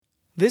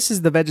This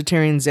is the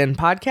Vegetarian Zen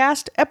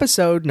Podcast,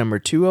 episode number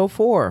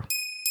 204.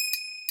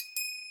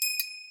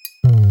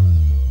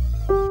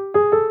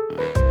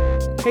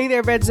 Hey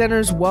there, Veg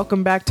Zeners.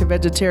 Welcome back to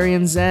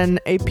Vegetarian Zen,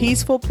 a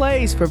peaceful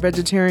place for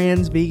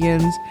vegetarians,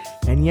 vegans,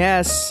 and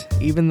yes,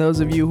 even those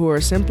of you who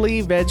are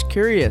simply veg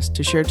curious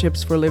to share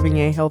tips for living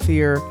a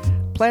healthier,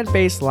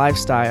 plant-based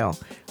lifestyle.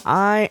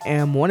 I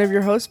am one of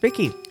your hosts,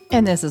 Vicky.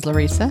 And this is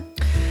Larissa.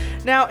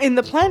 Now, in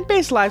the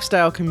plant-based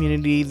lifestyle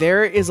community,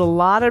 there is a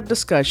lot of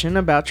discussion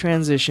about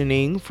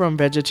transitioning from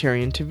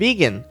vegetarian to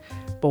vegan.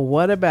 But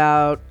what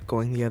about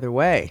going the other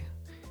way?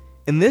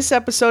 In this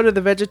episode of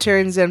the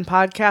Vegetarian Zen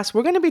Podcast,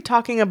 we're going to be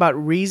talking about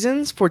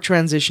reasons for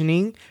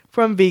transitioning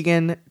from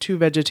vegan to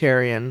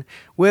vegetarian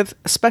with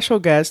special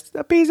guest,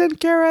 the Peas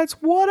and Carrots.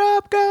 What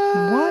up,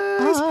 guys?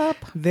 What up?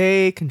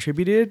 They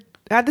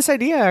had this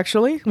idea,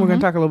 actually. We're going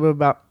to talk a little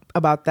bit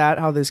about that,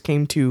 how this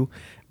came to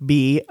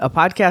be a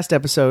podcast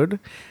episode.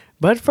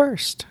 But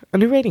first, a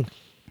new rating.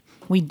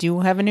 We do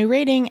have a new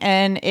rating,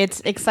 and it's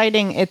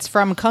exciting. It's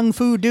from Kung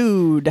Fu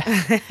Dude.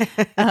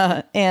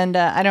 And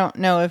I don't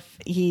know if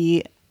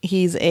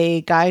he's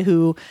a guy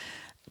who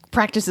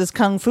practices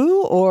Kung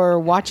Fu or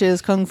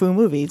watches Kung Fu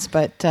movies,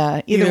 but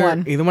either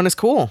one. Either one is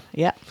cool.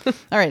 Yeah.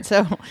 All right.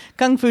 So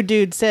Kung Fu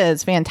Dude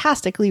says,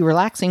 fantastically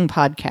relaxing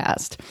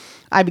podcast.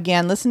 I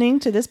began listening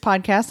to this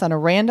podcast on a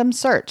random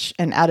search,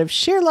 and out of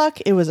sheer luck,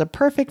 it was a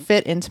perfect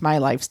fit into my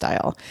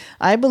lifestyle.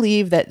 I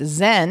believe that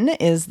Zen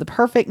is the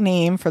perfect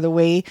name for the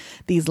way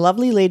these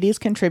lovely ladies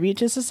contribute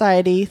to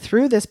society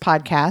through this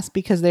podcast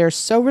because they are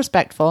so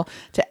respectful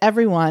to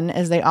everyone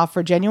as they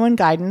offer genuine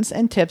guidance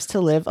and tips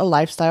to live a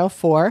lifestyle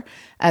for,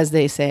 as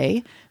they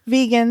say,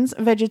 vegans,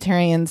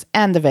 vegetarians,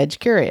 and the veg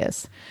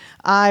curious.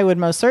 I would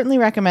most certainly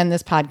recommend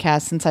this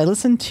podcast since I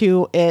listen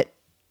to it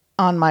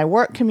on my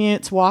work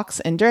commutes, walks,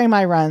 and during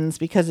my runs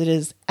because it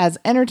is as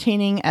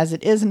entertaining as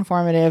it is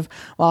informative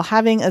while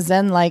having a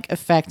Zen-like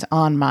effect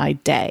on my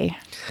day.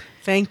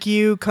 Thank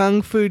you,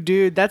 Kung Fu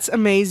Dude. That's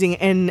amazing.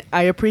 And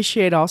I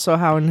appreciate also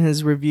how in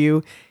his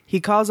review, he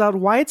calls out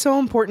why it's so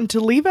important to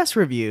leave us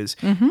reviews.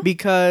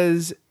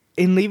 Because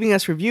in leaving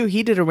us review,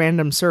 he did a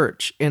random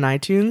search in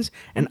iTunes,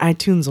 and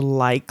iTunes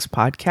likes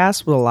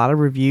podcasts with a lot of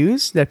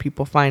reviews that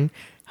people find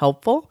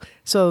helpful.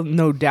 So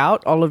no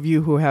doubt all of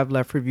you who have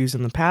left reviews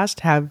in the past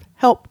have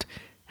helped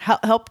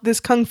this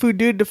Kung Fu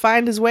Dude to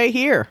find his way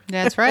here.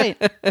 That's right.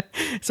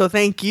 So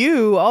thank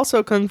you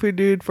also, Kung Fu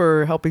Dude,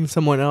 for helping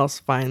someone else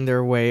find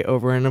their way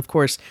over. And of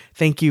course,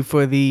 thank you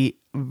for the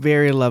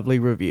very lovely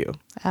review.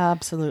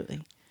 Absolutely.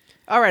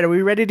 All right, are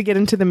we ready to get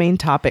into the main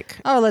topic?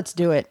 Oh, let's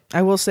do it.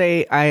 I will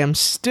say I am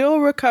still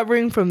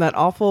recovering from that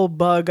awful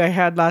bug I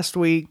had last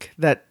week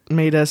that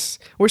made us...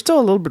 We're still a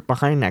little bit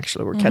behind,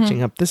 actually. We're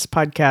catching up. This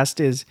podcast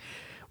is...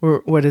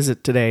 What is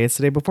it today? It's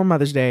the day before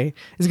Mother's Day.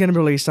 It's going to be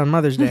released on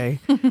Mother's Day.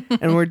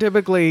 And we're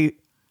typically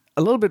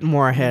a little bit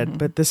more ahead,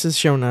 but this has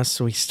shown us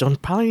we still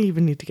probably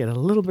even need to get a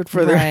little bit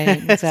further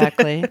ahead. Right,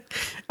 exactly.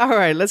 All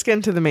right, let's get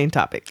into the main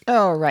topic.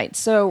 All right.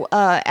 So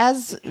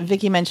as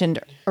Vicky mentioned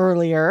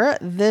earlier,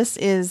 this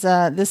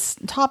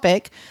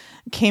topic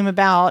came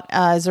about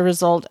as a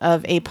result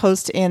of a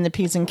post in the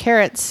Peas and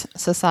Carrots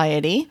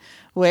Society,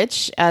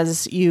 which,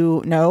 as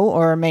you know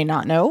or may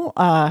not know,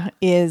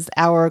 is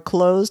our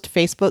closed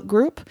Facebook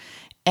group.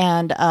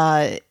 And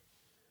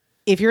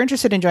if you're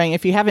interested in joining,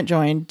 if you haven't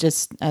joined,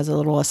 just as a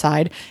little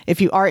aside,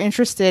 if you are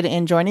interested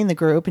in joining the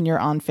group and you're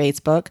on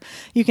Facebook,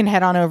 you can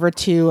head on over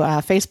to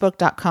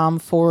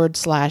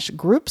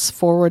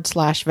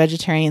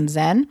facebook.com/groups/vegetarian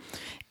zen.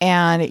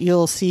 And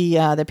you'll see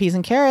the Peas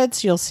and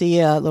Carrots. You'll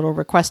see a little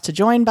request to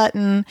join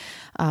button.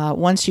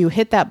 Once you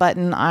hit that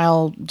button,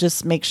 I'll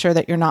just make sure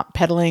that you're not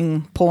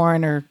peddling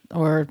porn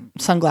or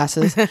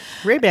sunglasses.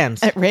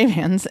 Ray-Bans.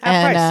 Ray-Bans.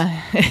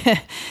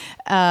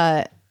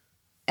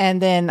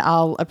 And then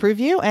I'll approve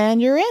you and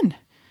you're in.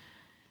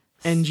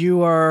 And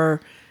you are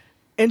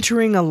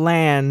entering a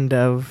land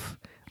of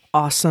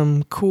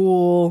awesome,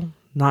 cool,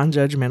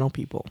 non-judgmental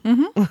people.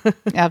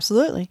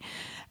 Absolutely.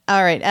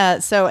 All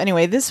right. So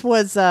anyway, this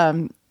was...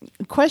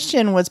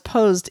 question was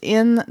posed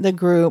in the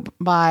group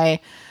by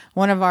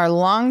one of our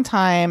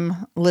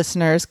longtime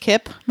listeners,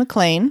 Kip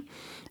McLean.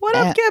 What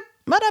up, Kip?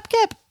 What up,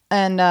 Kip?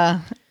 And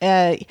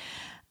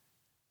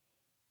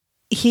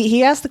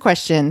he asked the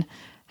question,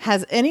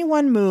 has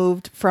anyone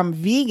moved from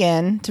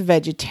vegan to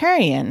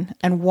vegetarian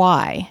and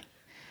why?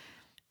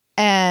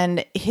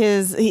 And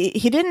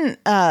he didn't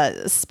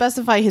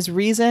specify his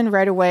reason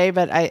right away,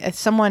 but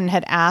someone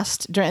had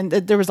asked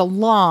there was a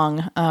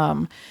long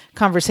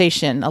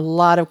conversation, a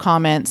lot of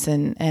comments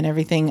and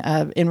everything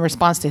in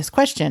response to his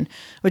question,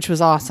 which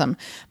was awesome.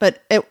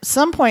 But at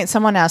some point,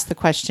 someone asked the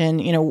question,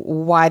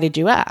 why did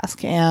you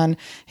ask? And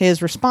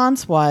his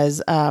response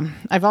was,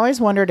 I've always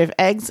wondered if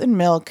eggs and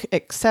milk,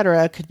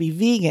 etc., could be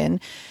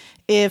vegan.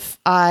 If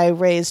I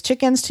raised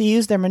chickens to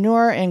use their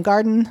manure in a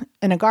garden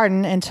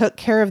and took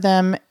care of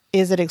them,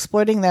 is it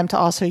exploiting them to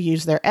also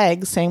use their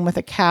eggs? Same with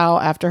a cow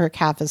after her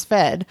calf is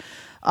fed.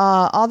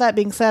 All that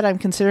being said, I'm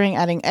considering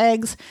adding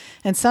eggs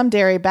and some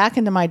dairy back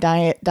into my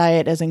diet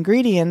as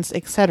ingredients,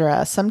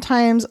 etc.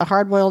 Sometimes a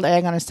hard-boiled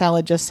egg on a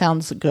salad just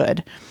sounds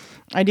good.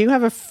 I do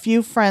have a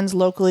few friends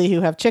locally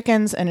who have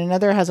chickens, and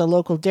another has a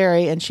local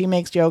dairy, and she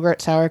makes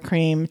yogurt, sour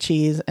cream,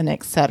 cheese, and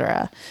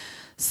etc.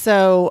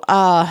 So,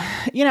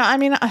 I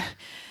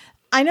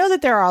know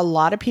that there are a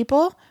lot of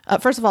people.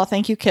 First of all,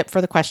 thank you, Kip,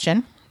 for the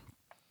question.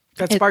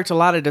 That sparked a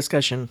lot of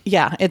discussion.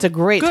 Yeah, it's a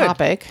great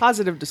topic.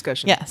 Positive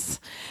discussion. Yes,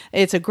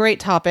 it's a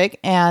great topic.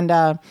 And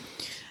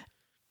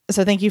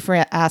so thank you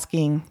for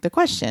asking the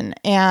question.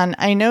 And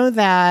I know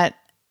that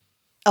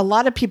a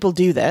lot of people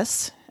do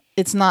this.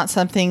 It's not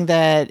something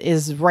that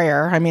is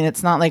rare. I mean,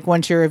 it's not like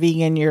once you're a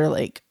vegan, you're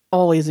like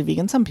always a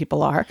vegan. Some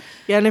people are.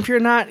 Yeah, and if you're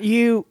not,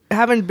 you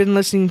haven't been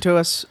listening to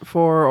us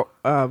for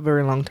a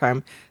very long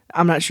time.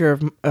 I'm not sure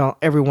if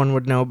everyone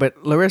would know,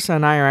 but Larissa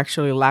and I are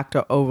actually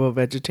lacto-ovo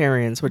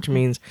vegetarians, which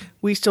means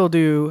we still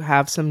do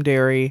have some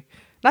dairy.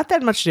 Not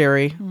that much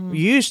dairy. We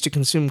used to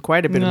consume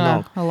quite a bit of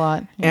milk. A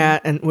lot. Yeah.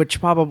 And which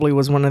probably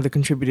was one of the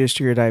contributors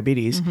to your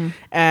diabetes.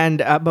 And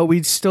but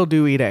we still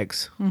do eat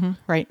eggs.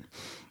 Right.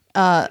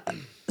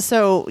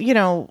 So,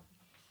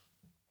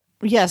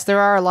 yes, there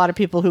are a lot of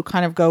people who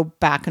kind of go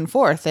back and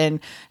forth,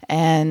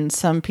 and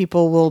some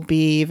people will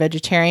be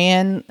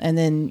vegetarian and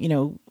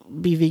then,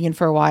 be vegan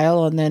for a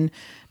while and then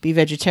be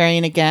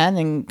vegetarian again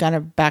and kind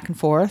of back and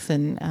forth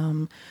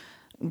and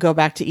go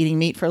back to eating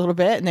meat for a little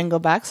bit and then go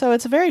back. So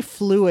it's a very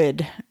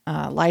fluid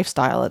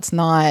lifestyle. It's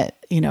not,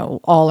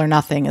 all or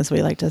nothing, as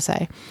we like to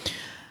say.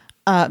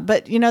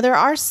 But, there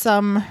are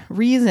some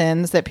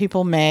reasons that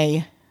people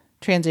may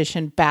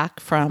transition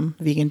back from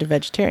vegan to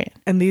vegetarian.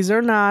 And these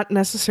are not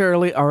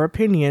necessarily our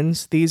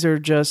opinions. These are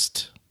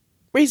just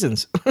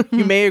reasons.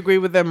 You may agree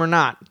with them or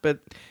not, but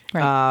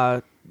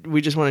we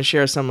just want to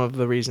share some of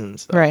the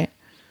reasons. Right.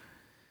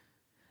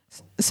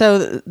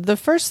 So the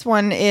first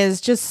one is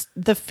just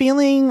the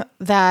feeling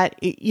that,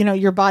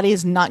 your body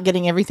is not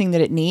getting everything that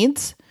it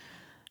needs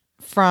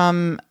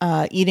from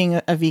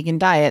eating a vegan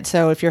diet.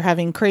 So if you're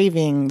having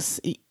cravings,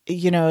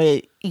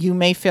 you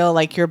may feel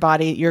like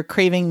you're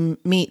craving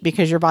meat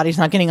because your body's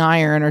not getting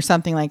iron or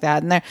something like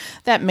that. And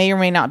that may or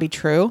may not be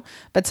true,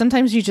 but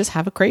sometimes you just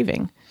have a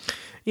craving.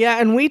 Yeah.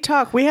 And we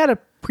had a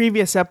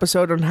previous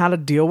episode on how to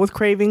deal with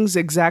cravings,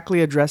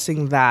 exactly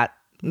addressing that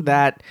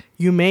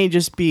you may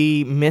just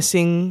be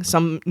missing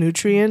some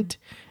nutrient,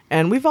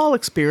 and we've all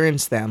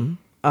experienced them.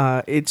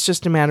 It's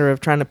just a matter of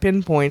trying to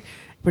pinpoint,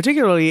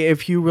 particularly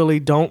if you really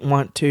don't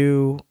want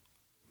to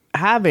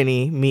have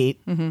any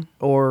meat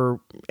or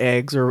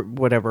eggs or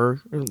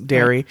whatever, or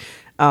dairy.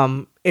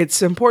 Right.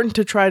 It's important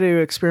to try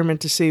to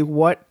experiment to see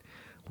what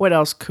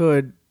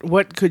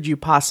could you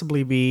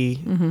possibly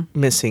be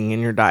missing in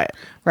your diet.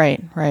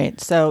 Right.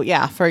 So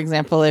yeah, for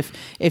example,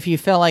 if you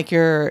feel like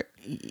you're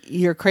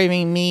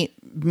craving meat,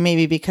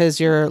 maybe because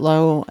you're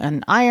low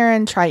in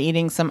iron, try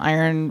eating some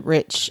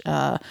iron-rich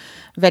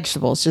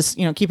vegetables. Just,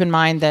 keep in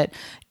mind that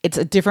it's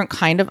a different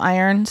kind of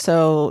iron.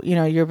 So,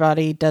 your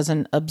body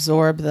doesn't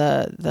absorb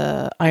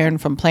the iron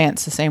from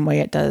plants the same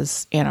way it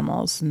does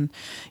animals. And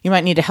you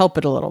might need to help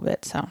it a little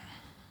bit. So,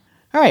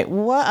 all right.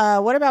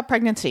 What about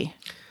pregnancy?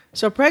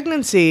 So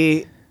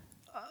pregnancy,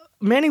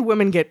 many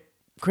women get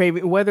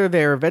craving, whether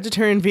they're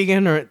vegetarian,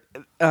 vegan, or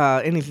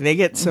anything, they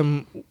get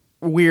some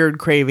weird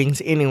cravings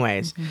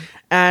anyways.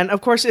 And of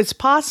course, it's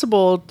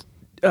possible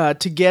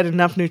to get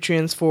enough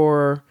nutrients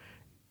for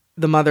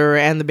the mother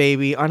and the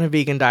baby on a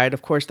vegan diet.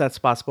 Of course, that's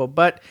possible.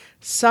 But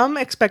some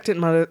expectant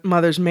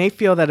mothers may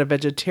feel that a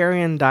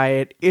vegetarian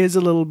diet is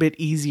a little bit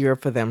easier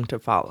for them to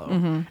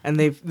follow. And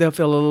they'll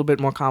feel a little bit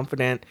more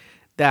confident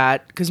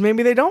that, because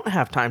maybe they don't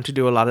have time to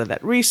do a lot of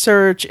that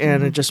research,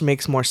 and it just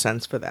makes more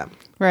sense for them.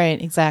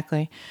 Right,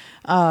 exactly.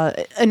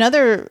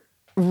 Another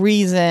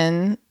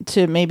reason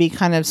to maybe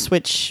kind of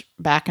switch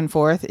back and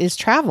forth is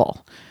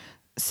travel.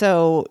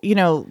 So,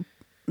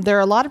 there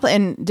are a lot of,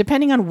 and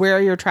depending on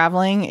where you're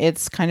traveling,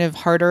 it's kind of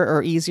harder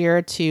or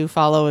easier to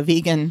follow a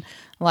vegan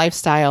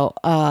lifestyle.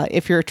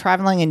 If you're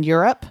traveling in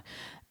Europe,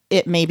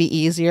 it may be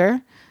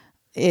easier.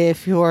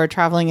 If you're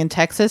traveling in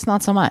Texas,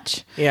 not so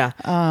much. Yeah.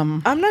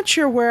 I'm not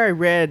sure where I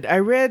read.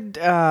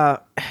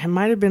 It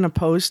might have been a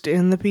post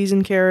in the Peas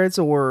and Carrots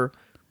or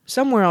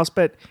somewhere else,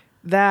 but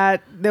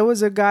that there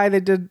was a guy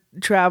that did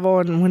travel,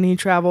 and when he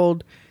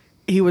traveled,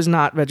 he was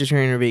not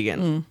vegetarian or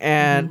vegan.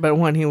 But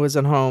when he was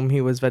at home,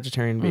 he was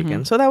vegetarian and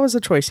vegan. So that was a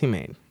choice he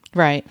made.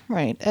 Right.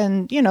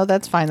 And,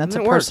 that's fine. That's a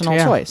personal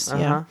choice.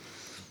 Yeah.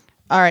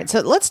 All right. So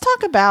let's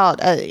talk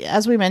about,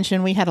 as we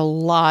mentioned, we had a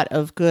lot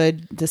of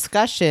good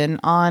discussion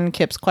on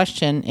Kip's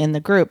question in the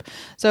group.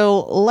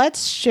 So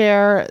let's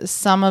share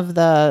some of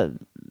the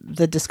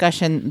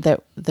discussion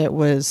that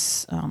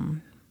was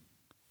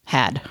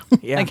had,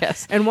 I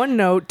guess. And one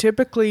note,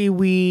 typically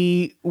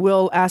we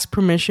will ask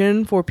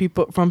permission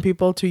from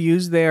people to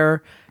use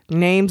their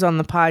names on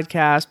the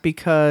podcast,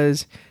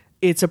 because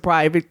it's a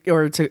private,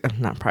 or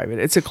not private,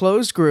 it's a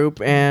closed group.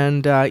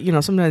 And,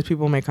 sometimes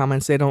people make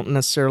comments they don't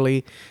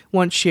necessarily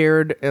want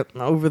shared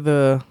over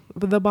the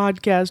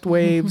podcast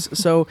waves.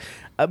 So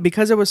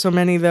Because there was so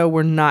many, though,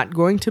 we're not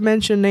going to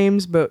mention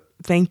names, but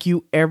thank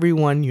you,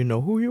 everyone. You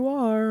know who you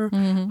are,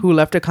 who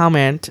left a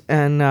comment.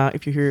 And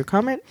if you hear your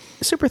comment,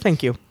 super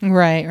thank you.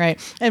 Right.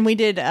 And we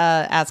did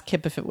ask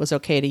Kip if it was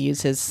okay to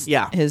use his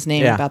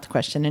name about the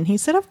question. And he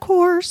said, of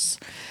course,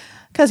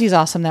 because he's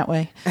awesome that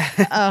way.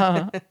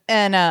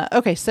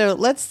 Okay, so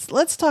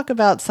let's talk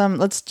about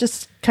let's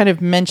just kind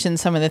of mention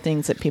some of the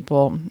things that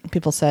people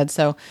said.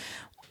 So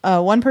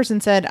one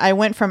person said, I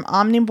went from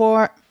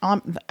omnivore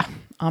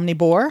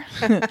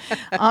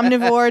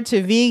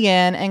to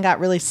vegan and got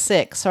really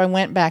sick. So I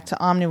went back to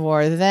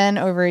omnivore. Then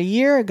over a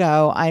year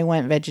ago, I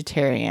went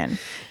vegetarian.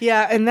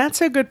 Yeah, and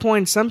that's a good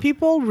point. Some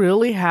people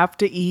really have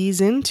to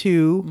ease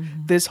into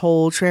this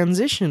whole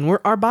transition where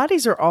our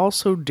bodies are all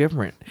so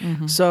different.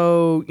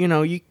 So,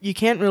 you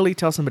can't really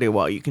tell somebody,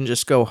 well, you can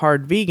just go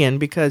hard vegan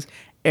because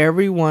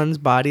everyone's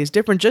body is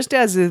different, just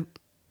as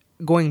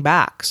going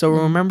back. So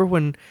remember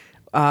when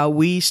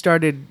we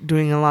started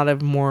doing a lot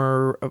of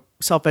more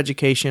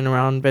self-education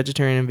around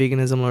vegetarian and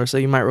veganism, Larissa,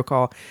 you might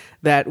recall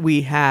that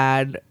we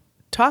had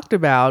talked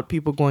about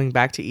people going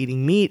back to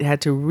eating meat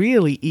had to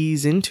really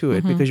ease into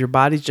it because your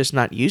body's just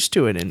not used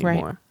to it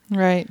anymore.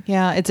 Right.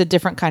 Yeah. It's a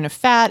different kind of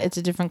fat. It's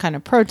a different kind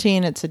of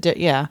protein. It's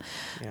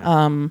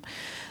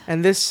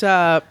And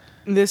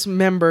this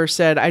member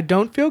said, I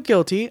don't feel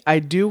guilty. I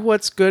do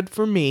what's good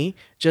for me.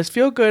 Just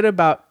feel good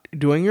about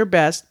doing your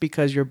best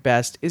because your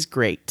best is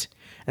great.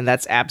 And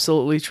that's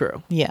absolutely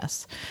true.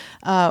 Yes.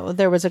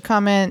 There was a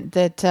comment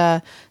that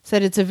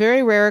said it's a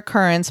very rare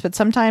occurrence, but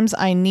sometimes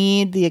I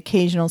need the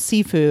occasional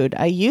seafood.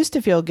 I used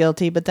to feel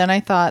guilty, but then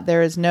I thought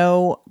there is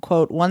no,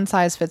 quote,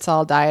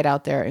 one-size-fits-all diet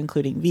out there,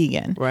 including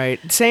vegan. Right.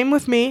 Same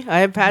with me. I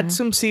have had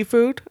some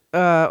seafood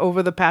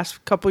over the past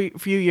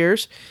few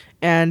years.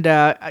 And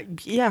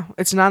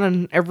it's not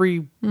an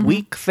every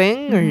week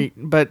thing,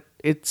 but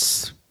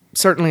it's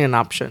certainly an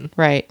option.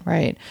 Right.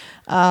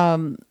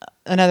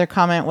 Another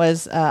comment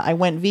was, I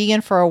went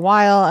vegan for a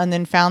while and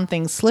then found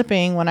things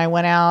slipping when I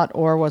went out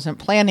or wasn't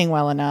planning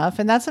well enough.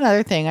 And that's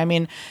another thing. I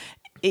mean,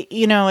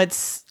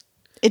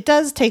 it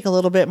does take a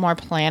little bit more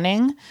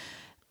planning,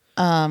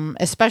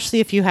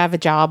 especially if you have a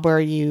job where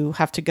you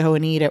have to go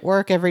and eat at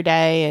work every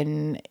day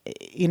and,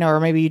 or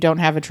maybe you don't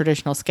have a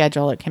traditional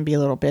schedule. It can be a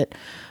little bit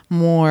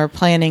more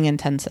planning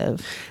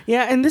intensive.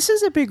 Yeah, and this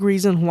is a big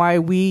reason why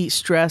we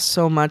stress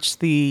so much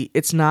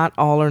it's not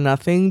all or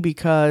nothing,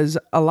 because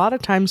a lot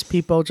of times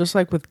people, just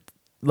like with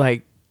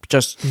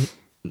just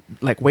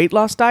weight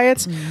loss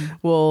diets,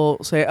 will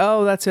say,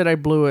 oh, that's it, I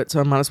blew it,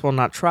 so I might as well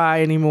not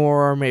try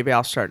anymore, or maybe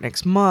I'll start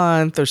next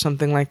month or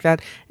something like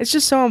that. It's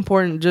just so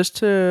important just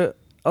to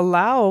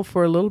allow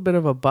for a little bit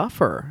of a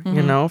buffer,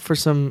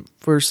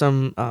 for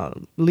some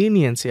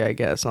leniency, I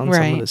guess, on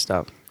some of this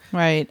stuff.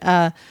 Right.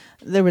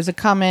 There was a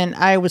comment,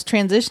 I was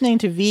transitioning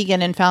to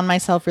vegan and found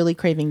myself really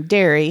craving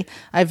dairy.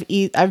 I've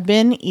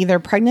been either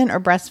pregnant or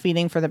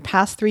breastfeeding for the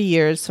past 3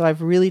 years, so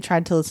I've really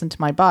tried to listen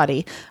to my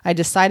body. I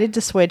decided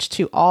to switch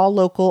to all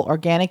local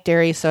organic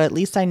dairy, so at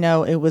least I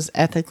know it was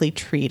ethically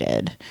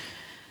treated.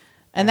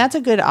 And that's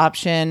a good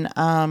option.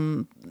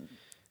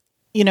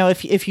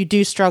 If you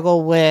do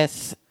struggle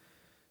with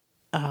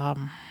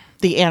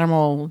the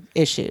animal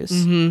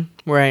issues.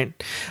 Right.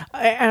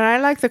 And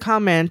I like the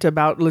comment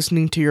about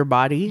listening to your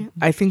body.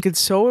 I think it's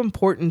so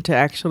important to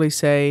actually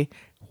say,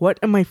 what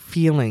am I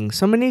feeling?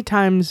 So many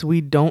times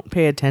we don't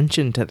pay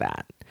attention to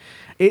that.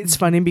 It's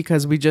funny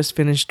because we just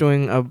finished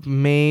doing a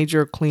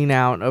major clean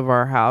out of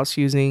our house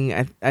using,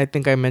 I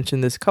think I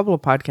mentioned this a couple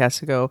of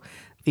podcasts ago,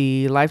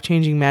 The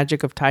Life-Changing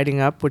Magic of Tidying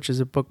Up, which is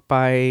a book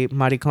by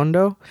Marie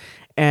Kondo.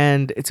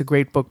 And it's a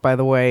great book, by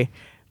the way.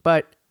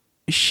 But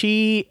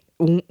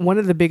one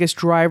of the biggest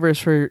drivers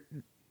for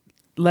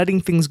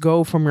letting things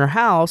go from your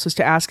house is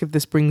to ask if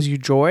this brings you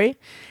joy.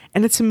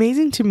 And it's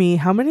amazing to me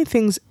how many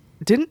things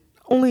didn't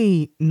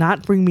only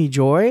not bring me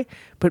joy,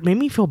 but made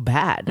me feel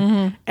bad.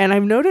 And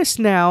I've noticed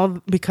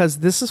now, because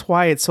this is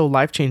why it's so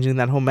life-changing,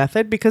 that whole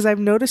method, because I've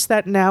noticed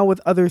that now with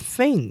other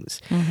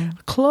things.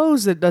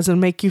 Clothes that doesn't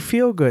make you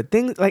feel good,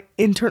 things like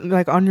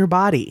on your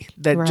body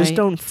that just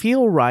don't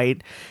feel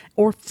right,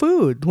 or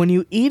food when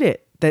you eat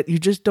it that you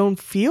just don't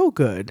feel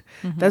good.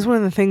 That's one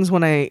of the things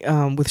when I,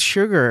 with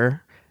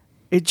sugar,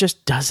 it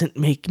just doesn't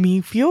make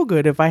me feel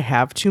good if I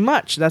have too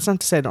much. That's not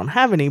to say I don't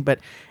have any, but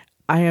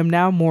I am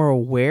now more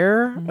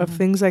aware of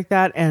things like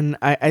that. And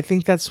I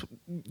think that's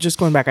just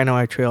going back. I know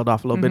I trailed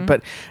off a little bit,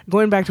 but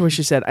going back to what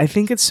she said, I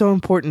think it's so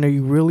important that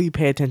you really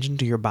pay attention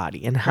to your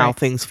body and how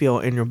things feel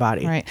in your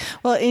body. Right.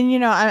 Well,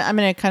 and I'm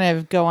going to kind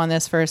of go on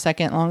this for a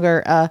second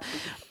longer.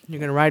 You're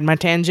going to ride my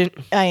tangent?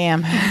 I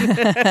am.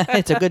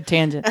 It's a good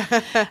tangent.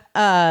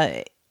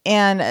 But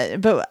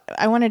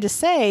I wanted to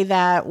say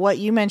that what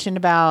you mentioned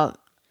about,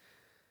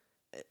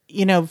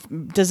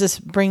 does this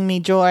bring me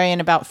joy, and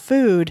about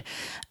food,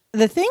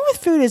 the thing with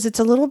food is it's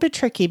a little bit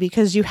tricky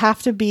because you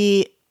have to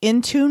be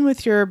in tune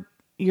with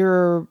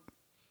your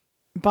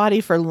body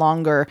for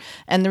longer.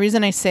 And the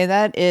reason I say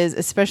that is,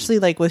 especially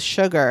like with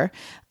sugar,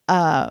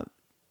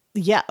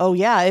 Yeah. Oh,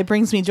 yeah. It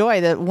brings me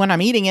joy that when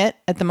I'm eating it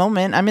at the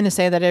moment, I'm going to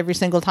say that every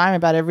single time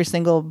about every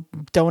single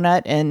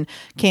donut and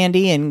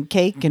candy and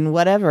cake and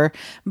whatever.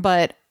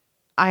 But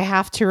I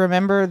have to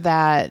remember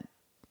that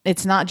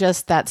it's not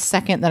just that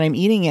second that I'm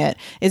eating it.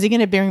 Is it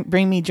going to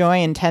bring me joy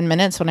in 10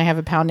 minutes when I have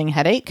a pounding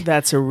headache?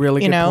 That's a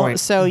really good point.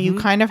 So you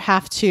kind of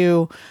have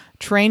to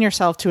train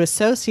yourself to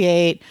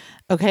associate,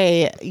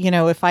 okay,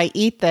 if I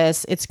eat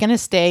this, it's going to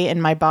stay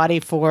in my body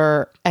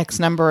for X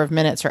number of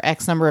minutes or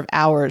X number of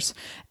hours,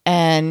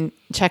 and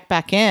check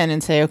back in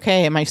and say,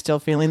 okay, am I still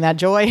feeling that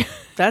joy?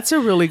 That's a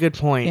really good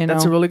point.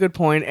 That's a really good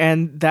point.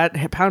 And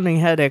that pounding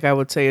headache, I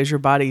would say, is your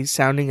body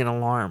sounding an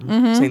alarm,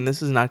 saying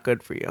this is not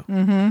good for you.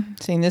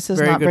 Saying this is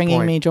not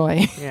bringing me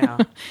joy. Yeah.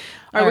 All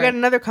right, we got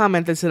another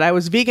comment that said, I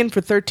was vegan for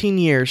 13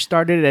 years,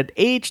 started at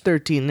age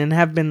 13, and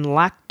have been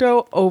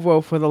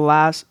lacto-ovo for the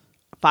last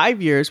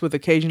 5 years with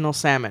occasional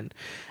salmon.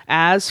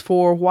 As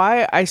for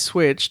why I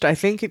switched, I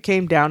think it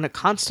came down to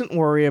constant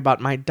worry about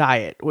my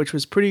diet, which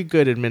was pretty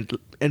good,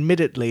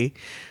 admittedly,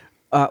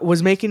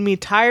 was making me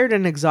tired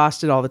and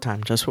exhausted all the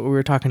time. Just what we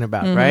were talking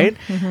about, right?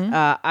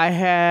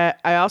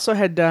 I also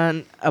had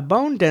done a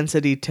bone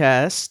density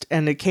test,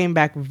 and it came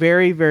back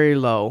very, very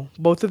low.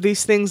 Both of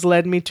these things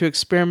led me to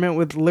experiment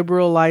with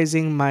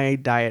liberalizing my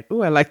diet.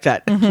 Ooh, I like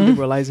that.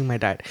 Liberalizing my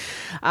diet.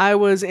 I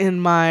was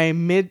in my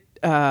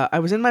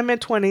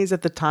mid-20s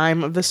at the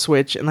time of the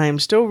switch, and I am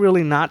still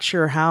really not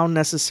sure how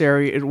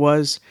necessary it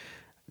was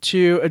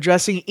to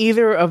addressing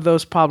either of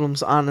those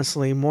problems,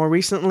 honestly. More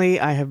recently,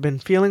 I have been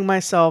feeling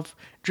myself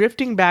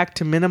drifting back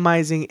to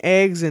minimizing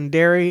eggs and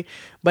dairy,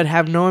 but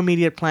have no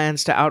immediate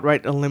plans to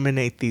outright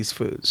eliminate these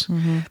foods.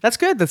 That's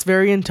good. That's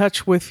very in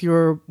touch with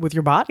your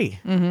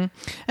body. And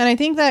I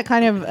think that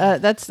kind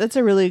of that's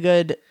a really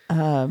good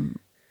a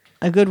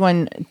good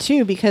one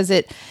too, because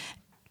it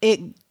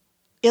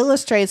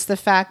illustrates the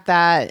fact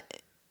that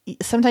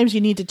sometimes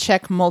you need to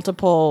check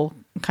multiple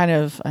kind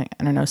of, I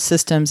don't know,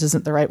 systems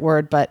isn't the right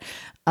word, but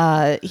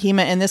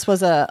and this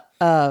was a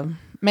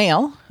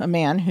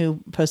man who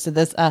posted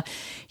this.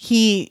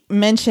 He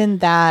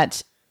mentioned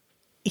that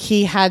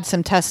he had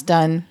some tests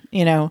done,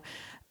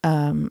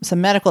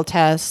 some medical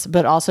tests,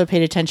 but also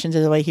paid attention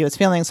to the way he was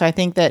feeling. So I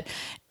think that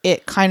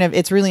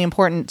it's really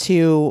important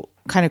to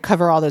kind of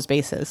cover all those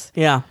bases.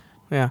 Yeah.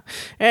 Yeah.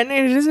 And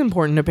it is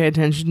important to pay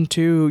attention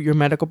to your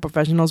medical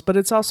professionals, but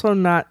it's also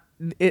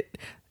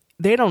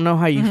they don't know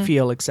how you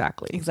feel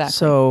exactly. Exactly.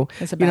 So,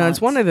 it's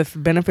one of the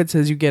benefits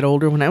as you get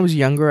older. When I was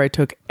younger, I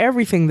took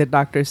everything that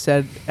doctors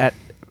said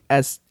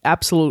as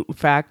absolute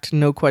fact,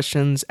 no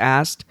questions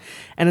asked.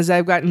 And as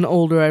I've gotten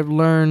older, I've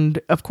learned,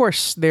 of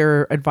course,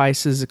 their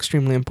advice is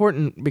extremely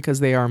important because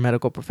they are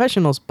medical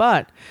professionals,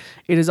 but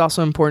it is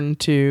also important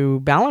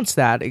to balance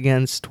that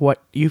against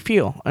what you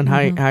feel and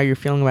how you're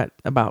feeling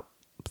about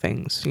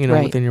things,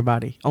 right. within your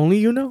body. Only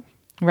you know.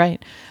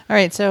 Right. All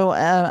right. So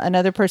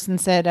another person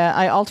said,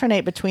 I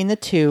alternate between the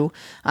two.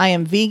 I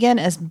am vegan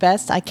as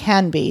best I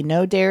can be.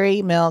 No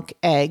dairy, milk,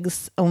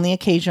 eggs, only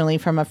occasionally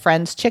from a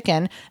friend's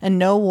chicken, and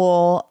no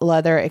wool,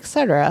 leather,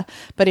 etc.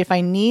 But if I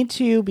need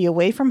to be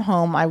away from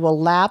home, I will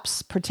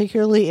lapse,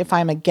 particularly if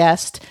I'm a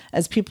guest,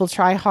 as people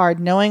try hard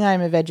knowing I'm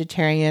a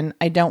vegetarian.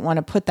 I don't want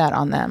to put that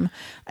on them.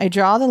 I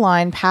draw the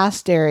line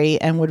past dairy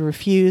and would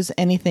refuse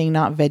anything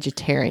not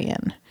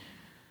vegetarian.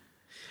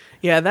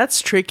 Yeah,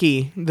 that's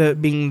tricky,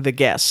 being the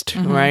guest,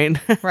 right?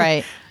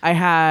 Right.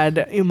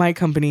 My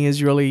company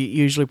is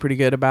usually pretty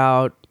good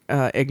about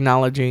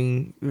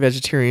acknowledging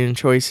vegetarian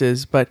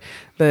choices, but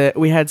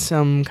we had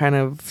some kind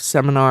of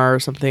seminar or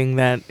something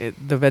that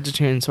the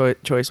vegetarian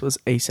choice was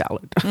a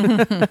salad,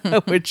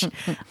 which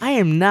I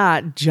am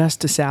not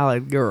just a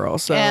salad girl.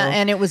 So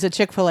and it was a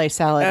Chick-fil-A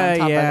salad on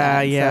top of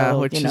that. Yeah, so,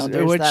 which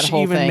that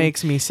whole even thing.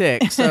 makes me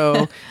sick.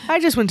 So I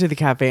just went to the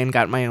cafe and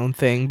got my own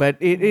thing. But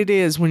it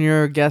is, when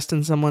you're a guest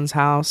in someone's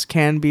house,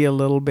 can be a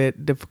little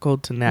bit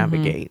difficult to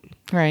navigate.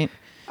 Right.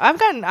 I've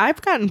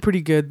gotten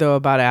pretty good though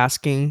about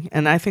asking,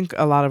 and I think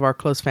a lot of our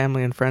close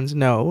family and friends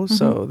know,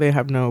 so they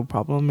have no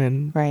problem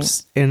in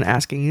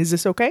asking, "Is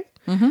this okay?"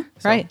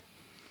 Right.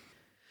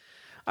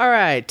 All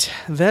right.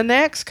 The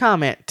next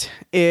comment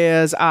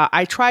is,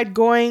 I tried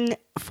going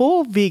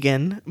full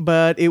vegan,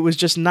 but it was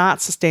just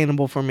not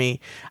sustainable for me.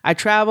 I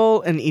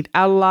travel and eat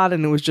out a lot,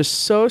 and it was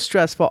just so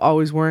stressful,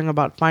 always worrying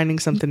about finding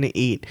something to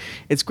eat.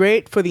 It's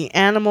great for the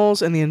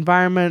animals and the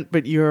environment,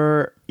 but you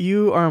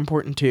are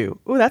important too.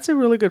 Oh, that's a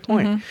really good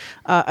point.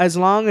 As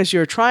long as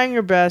you're trying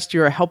your best,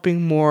 you're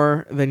helping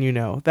more than you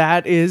know.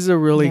 That is a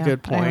really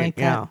good point. I like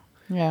that.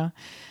 Yeah.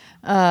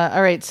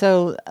 All right.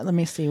 So let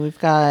me see. We've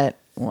got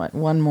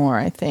one more,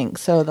 I think.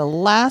 So the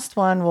last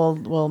one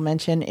we'll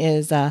mention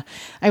is I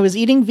was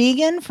eating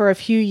vegan for a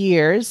few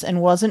years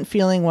and wasn't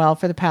feeling well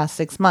for the past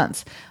 6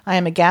 months. I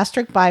am a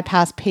gastric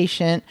bypass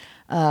patient,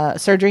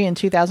 surgery in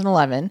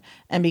 2011,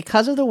 and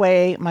because of the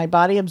way my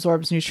body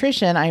absorbs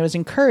nutrition, I was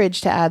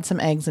encouraged to add some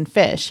eggs and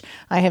fish.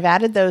 I have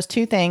added those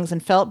two things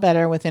and felt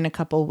better within a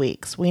couple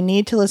weeks. We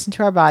need to listen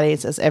to our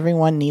bodies, as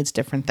everyone needs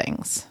different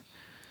things.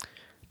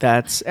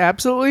 That's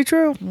absolutely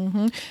true.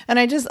 And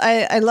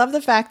I love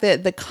the fact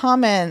that the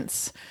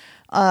comments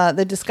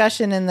the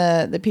discussion in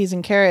the peas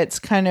and carrots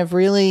kind of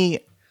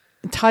really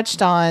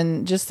touched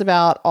on just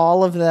about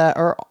all of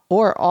the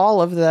or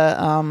all of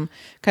the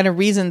kind of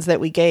reasons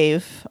that we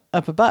gave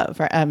up above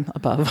in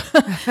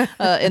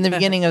the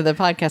beginning of the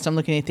podcast. I'm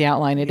looking at the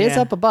outline. It is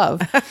up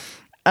above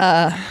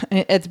at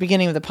the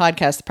beginning of the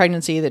podcast, the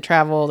pregnancy, the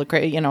travel,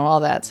 all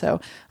that. So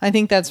I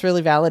think that's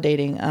really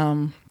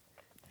validating.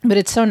 But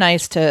it's so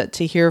nice to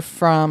hear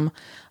from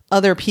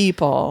other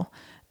people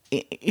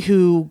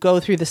who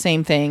go through the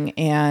same thing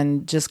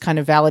and just kind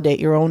of validate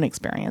your own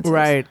experiences.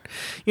 Right.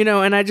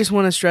 And I just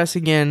want to stress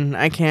again,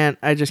 I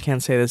just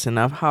can't say this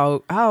enough,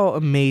 how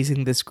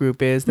amazing this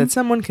group is, that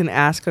someone can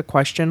ask a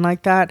question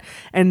like that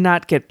and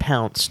not get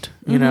pounced,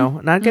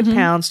 not get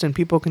pounced, and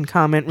people can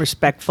comment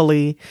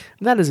respectfully.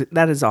 That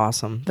is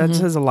awesome. That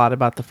says a lot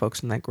about the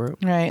folks in that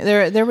group. Right.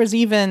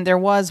 There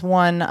was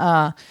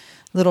one,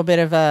 little bit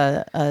of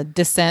a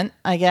dissent,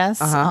 I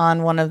guess,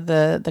 on one of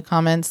the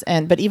comments,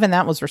 but even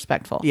that was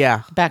respectful.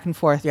 Yeah, back and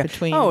forth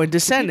between. Oh, and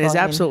dissent is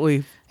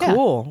absolutely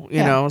cool.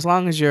 Yeah. As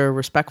long as you're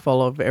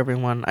respectful of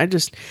everyone.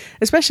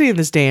 Especially in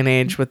this day and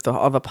age with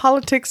all the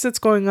politics that's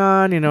going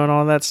on, and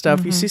all that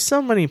stuff. You see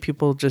so many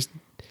people just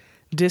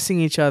dissing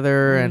each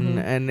other,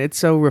 and it's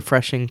so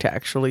refreshing to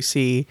actually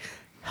see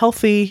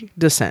healthy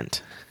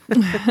dissent.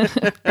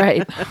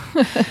 Right.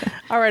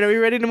 All right, are we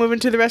ready to move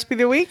into the recipe of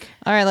the week?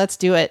 All right, let's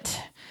do it.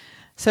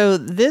 So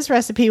this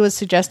recipe was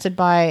suggested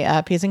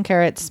by Peas and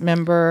Carrots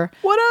member...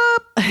 What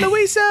up,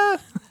 Louisa?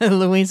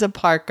 Louisa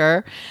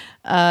Parker.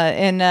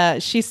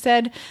 And she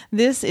said,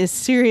 this is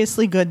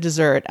seriously good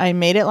dessert. I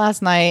made it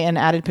last night and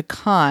added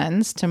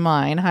pecans to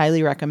mine.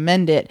 Highly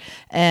recommend it.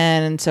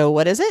 And so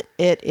what is it?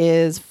 It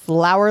is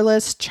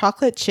flourless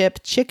chocolate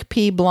chip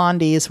chickpea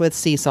blondies with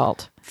sea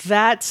salt.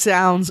 That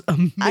sounds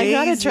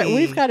amazing.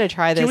 We've got to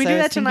try this. Can we do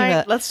that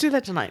tonight? Let's do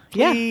that tonight,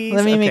 please. Yeah,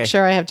 let me make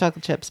sure I have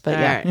chocolate chips.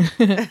 But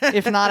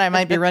if not, I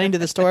might be running to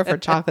the store for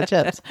chocolate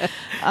chips.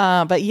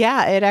 But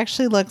yeah, it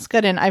actually looks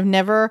good. And I've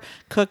never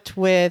baked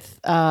with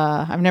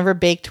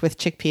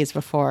chickpeas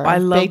before. I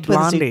love baked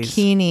blondies. With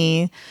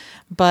zucchini,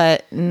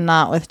 but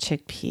not with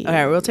chickpeas. All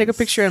right, we'll take a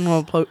picture and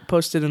we'll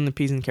post it in the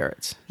Peas and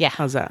Carrots. Yeah.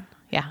 How's that?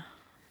 Yeah.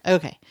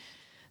 Okay.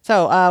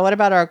 So what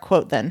about our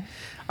quote then?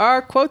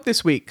 Our quote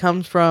this week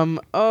comes from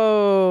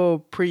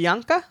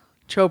Priyanka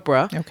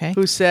Chopra,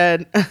 who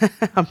said,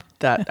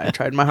 I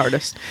tried my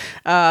hardest,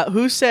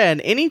 who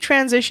said, any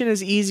transition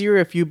is easier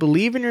if you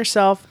believe in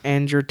yourself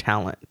and your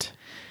talent.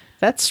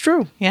 That's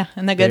true. Yeah,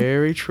 isn't that good?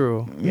 Very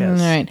true. Yes.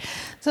 All right.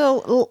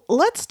 So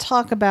let's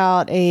talk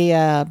about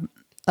a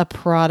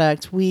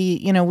product.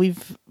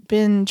 We've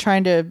been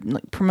trying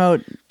to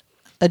promote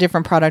a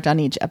different product on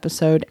each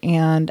episode,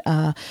 and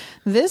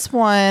this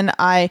one,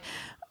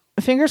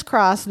 fingers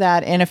crossed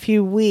that in a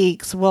few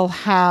weeks we'll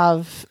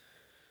have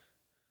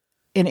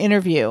an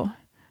interview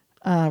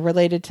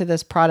related to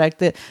this product.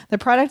 The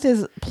product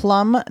is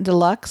Plum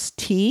Deluxe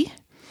Tea,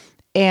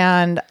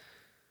 and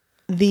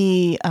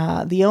the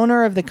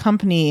owner of the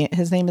company,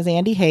 his name is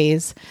Andy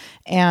Hayes,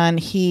 and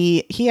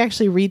he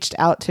actually reached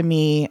out to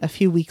me a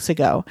few weeks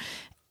ago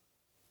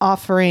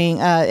offering,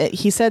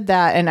 he said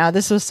that, and now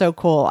this was so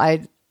cool.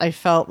 I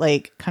felt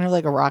kind of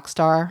like a rock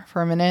star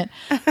for a minute.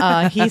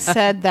 He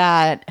said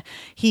that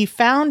he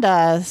found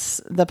us,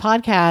 the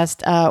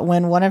podcast,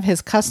 when one of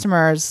his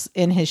customers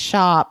in his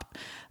shop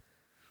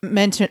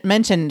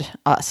mentioned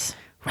us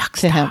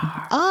to him.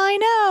 I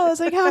know. I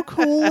was like, how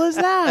cool is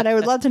that? I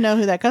would love to know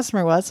who that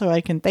customer was so I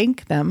can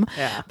thank them.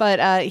 Yeah.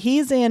 But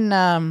he's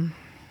in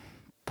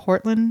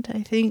Portland,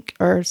 I think,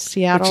 or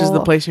Seattle. Which is the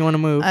place you want to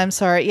move. I'm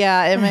sorry.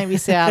 Yeah, it might be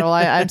Seattle.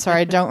 I'm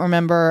sorry. I don't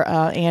remember.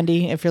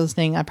 Andy, if you're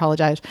listening, I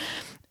apologize.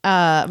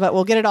 But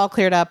we'll get it all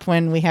cleared up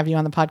when we have you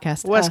on the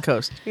podcast. West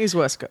Coast. He's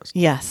West Coast.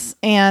 Yes.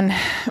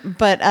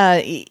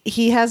 But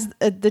he has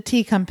the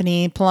tea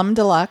company, Plum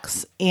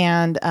Deluxe.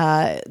 And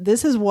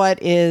this is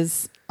what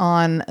is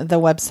on the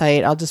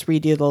website. I'll just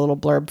read you the little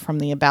blurb from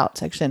the About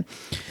section.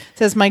 It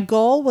says, my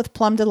goal with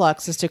Plum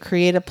Deluxe is to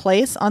create a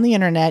place on the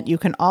internet you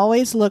can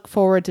always look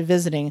forward to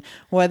visiting,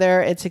 whether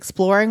it's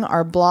exploring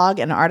our blog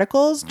and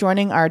articles,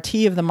 joining our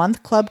Tea of the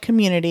Month Club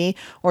community,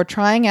 or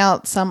trying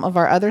out some of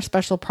our other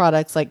special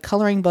products like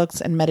coloring books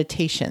and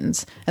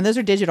meditations. And those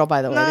are digital,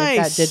 by the way. Nice.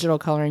 They've got digital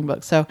coloring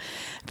books. So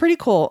pretty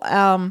cool.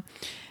 And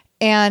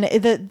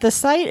the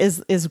site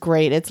is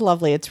great. It's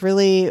lovely. It's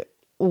really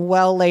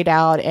well laid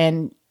out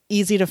and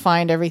easy to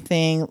find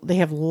everything. They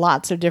have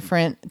lots of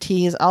different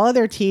teas. All of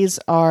their teas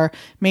are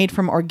made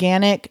from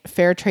organic,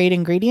 fair trade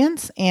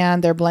ingredients,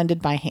 and they're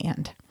blended by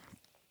hand.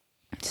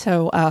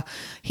 So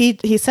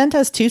he sent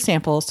us 2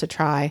 samples to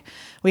try.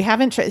 We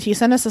haven't. He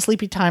sent us a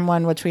Sleepy Time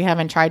one, which we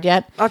haven't tried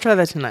yet. I'll try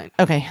that tonight.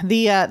 Okay.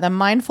 The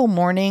Mindful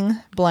Morning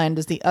blend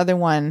is the other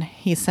one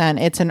he sent.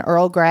 It's an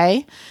Earl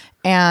Grey.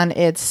 And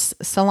it's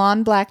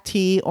Ceylon black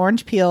tea,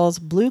 orange peels,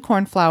 blue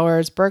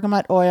cornflowers,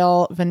 bergamot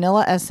oil,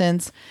 vanilla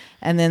essence,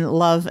 and then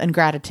love and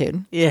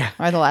gratitude. Yeah.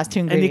 Are the last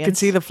 2 ingredients. And you can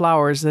see the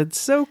flowers. That's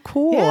so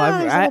cool.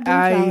 Yeah,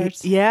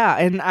 flowers. Yeah.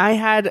 And I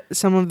had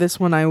some of this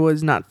when I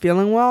was not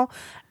feeling well,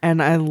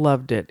 and I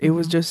loved it. It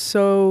was just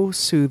so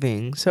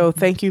soothing. So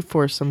thank you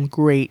for some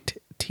great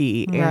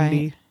tea,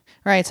 Andy.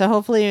 Right. So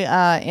hopefully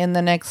in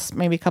the next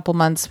maybe couple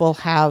months, we'll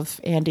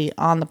have Andy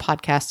on the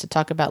podcast to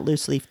talk about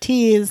loose leaf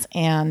teas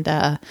and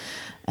I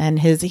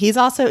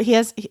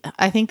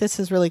think this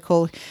is really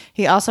cool.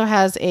 He also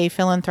has a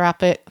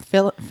philanthropic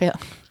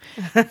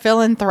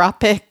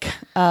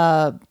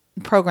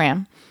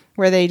program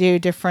where they do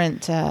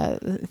different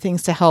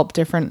things to help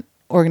different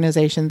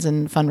organizations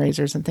and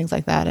fundraisers and things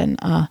like that. And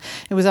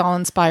it was all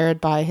inspired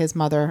by his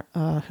mother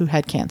who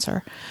had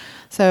cancer.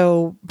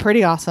 So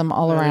pretty awesome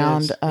all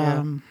around.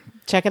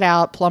 Check it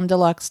out, Plum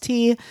Deluxe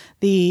Tea.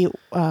 The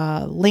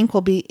link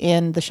will be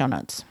in the show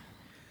notes.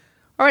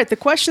 All right, the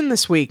question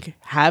this week,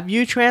 have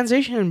you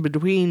transitioned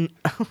between...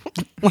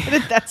 Why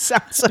did that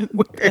sound so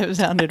weird? It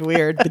sounded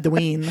weird,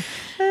 between.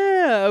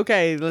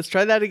 Okay, let's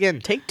try that again.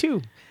 Take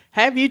 2.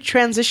 Have you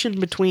transitioned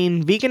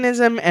between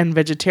veganism and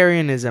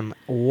vegetarianism?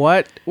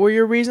 What were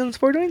your reasons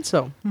for doing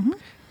so? Mm-hmm.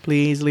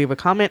 Please leave a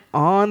comment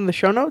on the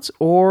show notes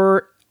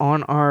or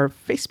on our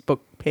Facebook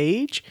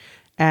page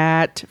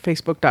at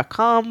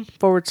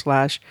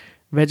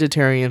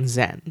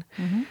facebook.com/vegetarianzen.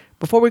 Mm-hmm.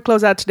 Before we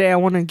close out today, I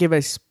want to give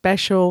a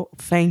special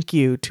thank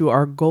you to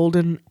our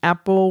Golden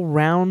Apple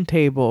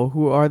Roundtable,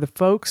 who are the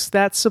folks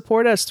that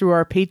support us through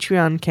our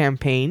Patreon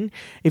campaign.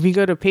 If you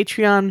go to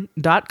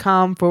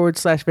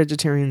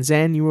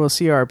patreon.com/vegetarianzen, you will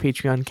see our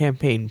Patreon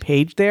campaign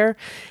page there,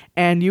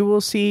 and you will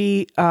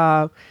see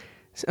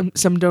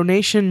some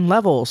donation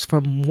levels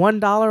from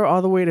 $1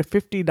 all the way to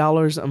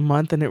 $50 a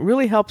month, and it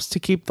really helps to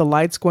keep the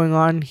lights going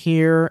on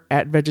here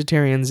at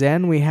Vegetarian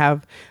Zen. We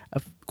have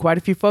quite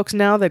a few folks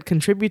now that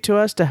contribute to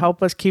us to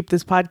help us keep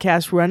this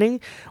podcast running.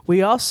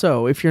 We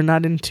also, if you're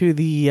not into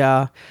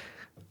the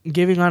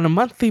giving on a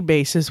monthly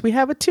basis, we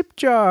have a tip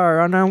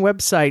jar on our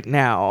website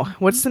now.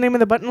 What's the name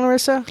of the button,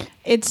 Larissa?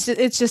 It's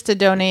just a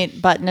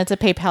donate button. It's a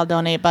PayPal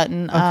donate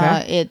button.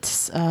 Okay.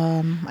 It's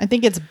I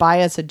think it's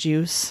buy us a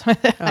juice. All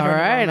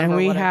right, and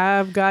we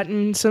have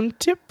gotten some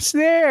tips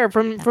there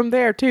from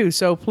there too.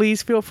 So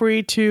please feel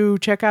free to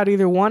check out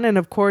either one. And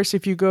of course,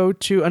 if you go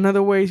to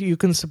another way you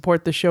can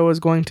support the show is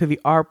going to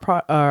the our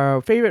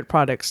favorite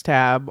products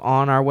tab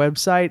on our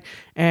website,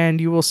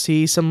 and you will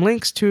see some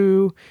links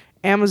to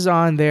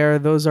Amazon there.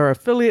 Those are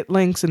affiliate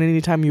links, and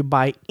anytime you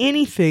buy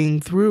anything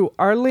through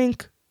our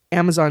link,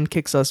 Amazon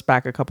kicks us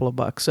back a couple of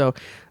bucks. So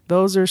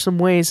those are some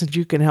ways that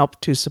you can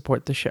help to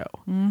support the show.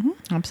 Mm-hmm,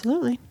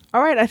 absolutely.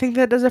 All right, I think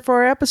that does it for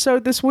our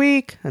episode this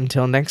week.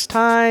 Until next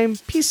time,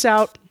 peace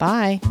out.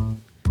 Bye.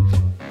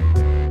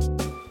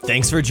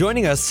 Thanks for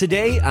joining us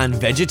today on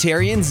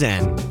Vegetarian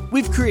Zen.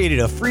 We've created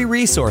a free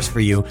resource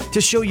for you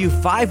to show you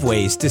 5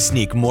 ways to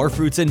sneak more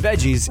fruits and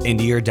veggies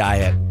into your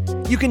diet.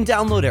 You can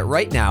download it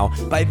right now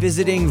by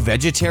visiting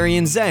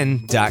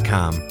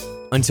vegetarianzen.com.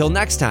 Until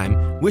next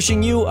time,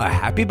 wishing you a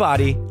happy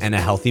body and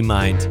a healthy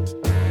mind.